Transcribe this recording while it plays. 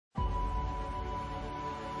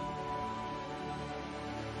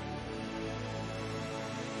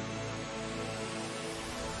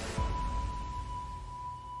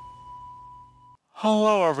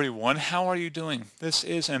Hello everyone, how are you doing? This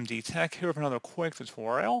is MD Tech here with another quick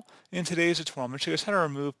tutorial. In today's tutorial, I'm going to show you guys how to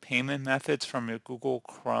remove payment methods from your Google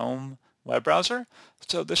Chrome web browser.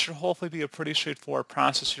 So this should hopefully be a pretty straightforward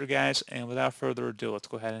process here, guys, and without further ado, let's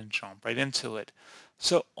go ahead and jump right into it.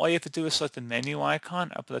 So all you have to do is select the menu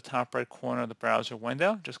icon up in the top right corner of the browser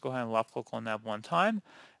window. Just go ahead and left click on that one time,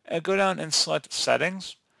 and go down and select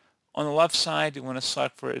Settings. On the left side, you want to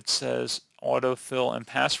select where it says Autofill and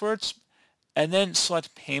Passwords, and then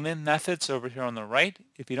select payment methods over here on the right.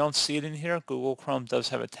 If you don't see it in here, Google Chrome does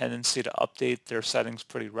have a tendency to update their settings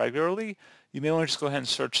pretty regularly. You may want to just go ahead and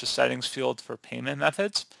search the settings field for payment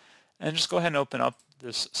methods and just go ahead and open up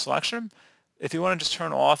this selection. If you want to just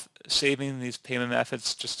turn off saving these payment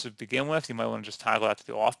methods just to begin with, you might want to just toggle that to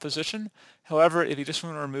the off position. However, if you just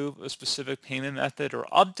want to remove a specific payment method or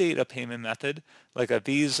update a payment method, like a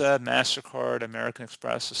Visa, MasterCard, American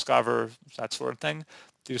Express, Discover, that sort of thing,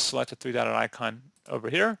 you just select the three-dotted icon over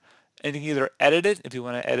here, and you can either edit it if you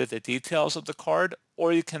want to edit the details of the card,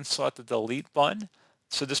 or you can select the delete button.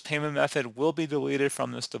 So this payment method will be deleted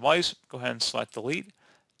from this device. Go ahead and select delete,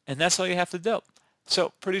 and that's all you have to do.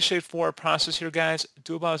 So pretty straightforward process here, guys.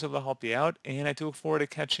 Do hope I was able to help you out, and I do look forward to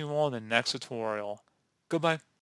catching you all in the next tutorial. Goodbye.